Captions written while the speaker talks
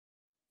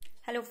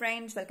Hello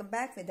friends, welcome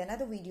back with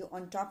another video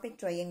on topic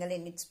triangle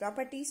and its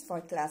properties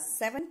for class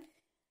 7.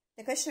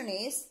 The question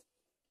is,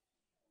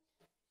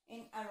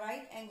 in a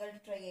right angled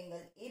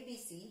triangle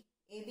ABC,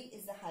 AB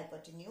is the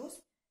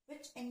hypotenuse.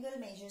 Which angle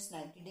measures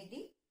 90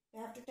 degree? You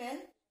have to tell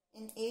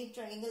in a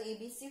triangle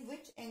ABC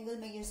which angle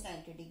measures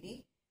 90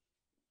 degree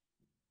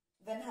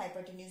when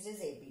hypotenuse is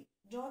AB.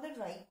 Draw the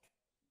right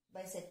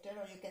bisector,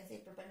 or you can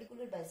say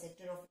perpendicular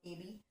bisector of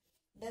AB.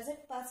 Does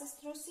it passes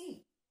through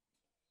C?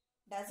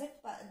 Does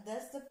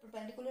the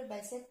perpendicular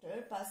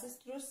bisector passes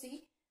through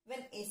C when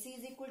AC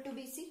is equal to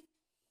BC?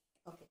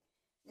 Okay,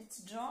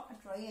 let's draw a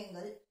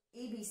triangle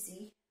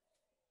ABC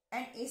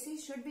and AC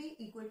should be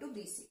equal to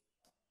BC.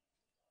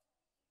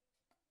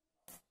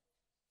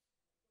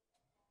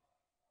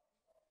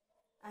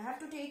 I have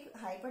to take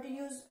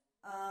hypotenuse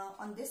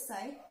on this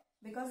side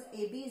because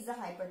AB is the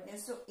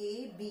hypotenuse. So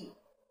AB,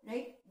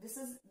 right? This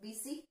is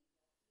BC.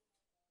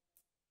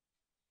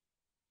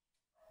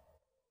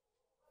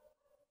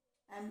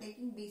 I am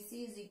taking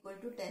BC is equal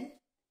to 10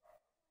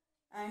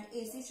 and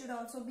AC should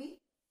also be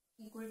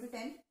equal to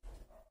 10.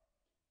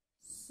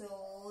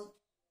 So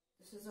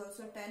this is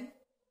also 10.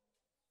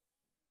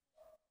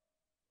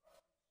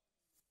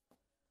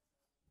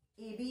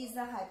 AB is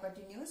the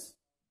hypotenuse.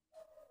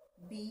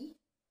 B,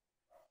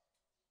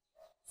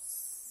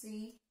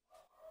 C,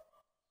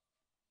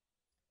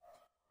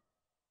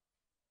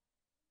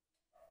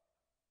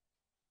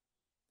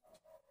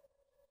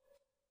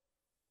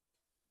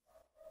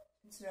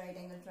 it's right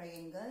angle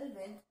triangle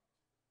with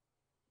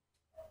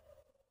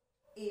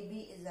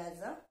AB is as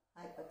a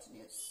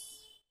hypotenuse.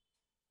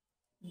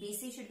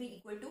 BC should be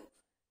equal to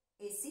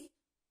AC,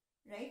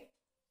 right?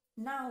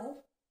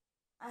 Now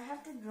I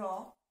have to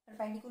draw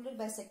perpendicular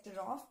bisector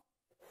of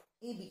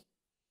AB.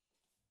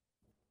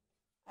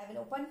 I will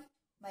open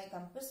my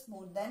compass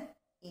more than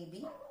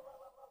AB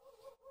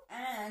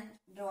and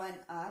draw an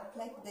arc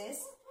like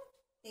this,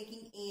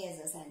 taking A as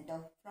a center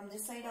from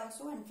this side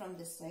also and from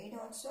this side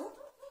also.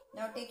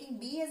 Now taking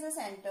B as a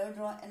center,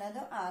 draw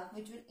another arc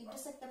which will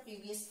intersect the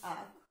previous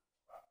arc.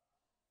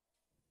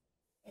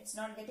 It's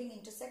not getting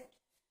intersect,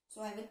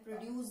 so I will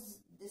produce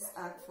this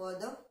arc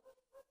further.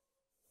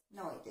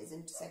 Now it is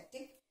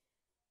intersecting.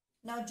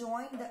 Now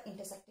join the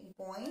intersecting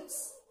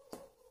points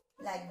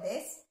like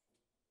this.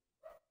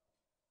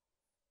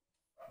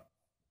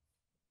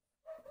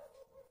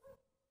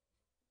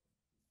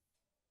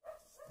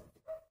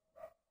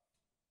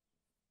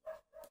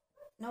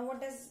 Now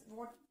what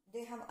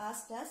they have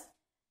asked us,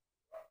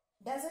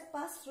 does it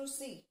pass through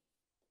C?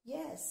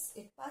 Yes,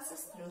 it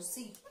passes through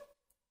C.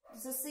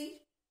 This is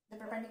C. The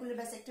perpendicular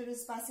bisector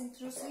is passing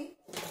through C.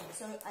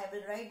 So I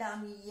will write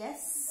down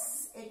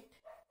yes, it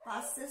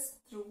passes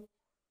through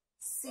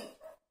C.